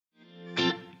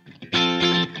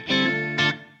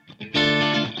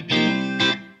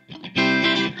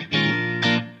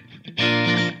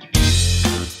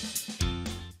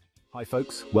Hi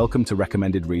folks, welcome to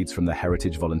Recommended Reads from the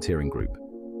Heritage Volunteering Group.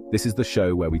 This is the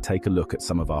show where we take a look at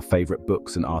some of our favorite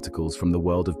books and articles from the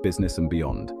world of business and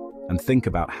beyond, and think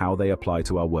about how they apply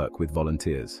to our work with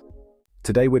volunteers.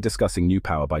 Today we're discussing New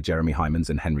Power by Jeremy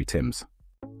Heimans and Henry Timms.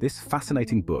 This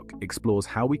fascinating book explores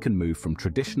how we can move from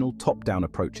traditional top-down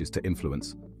approaches to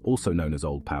influence, also known as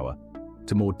Old Power,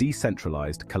 to more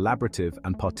decentralized, collaborative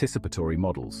and participatory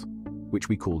models, which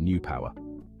we call New Power.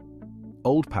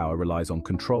 Old Power relies on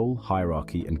control,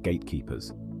 hierarchy and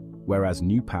gatekeepers, whereas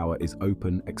New Power is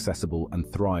open, accessible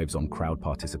and thrives on crowd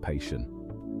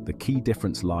participation. The key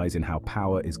difference lies in how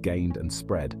power is gained and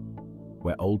spread.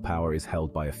 Where Old Power is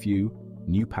held by a few,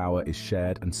 New Power is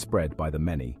shared and spread by the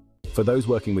many. For those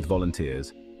working with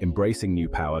volunteers, embracing New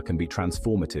Power can be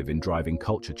transformative in driving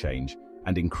culture change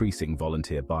and increasing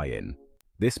volunteer buy-in.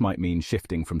 This might mean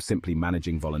shifting from simply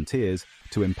managing volunteers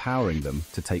to empowering them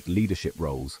to take leadership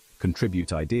roles,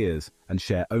 contribute ideas, and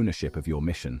share ownership of your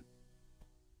mission.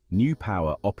 New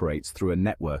Power operates through a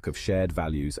network of shared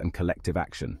values and collective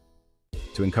action.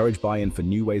 To encourage buy-in for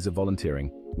new ways of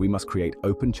volunteering, we must create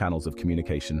open channels of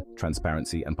communication,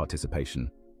 transparency, and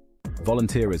participation.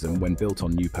 Volunteerism, when built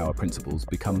on New Power principles,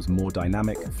 becomes more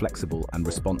dynamic, flexible, and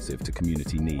responsive to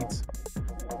community needs.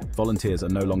 Volunteers are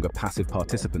no longer passive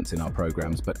participants in our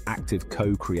programs, but active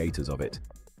co-creators of it.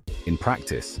 In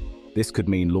practice, this could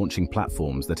mean launching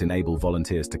platforms that enable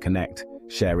volunteers to connect,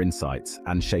 share insights,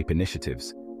 and shape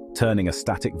initiatives, turning a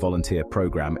static volunteer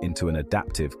program into an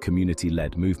adaptive,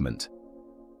 community-led movement.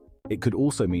 It could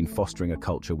also mean fostering a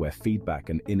culture where feedback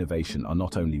and innovation are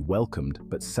not only welcomed,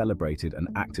 but celebrated and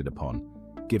acted upon,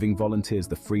 giving volunteers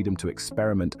the freedom to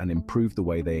experiment and improve the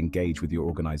way they engage with your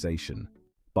organization.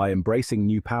 By embracing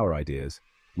New Power ideas,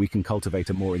 we can cultivate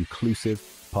a more inclusive,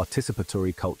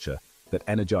 participatory culture that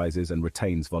energizes and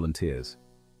retains volunteers.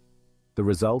 The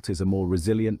result is a more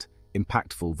resilient,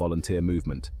 impactful volunteer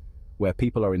movement, where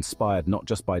people are inspired not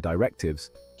just by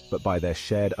directives, but by their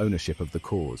shared ownership of the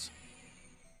cause.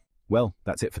 Well,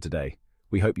 that's it for today.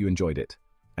 We hope you enjoyed it.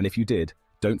 And if you did,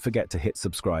 don't forget to hit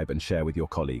subscribe and share with your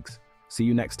colleagues. See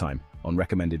you next time on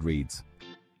Recommended Reads.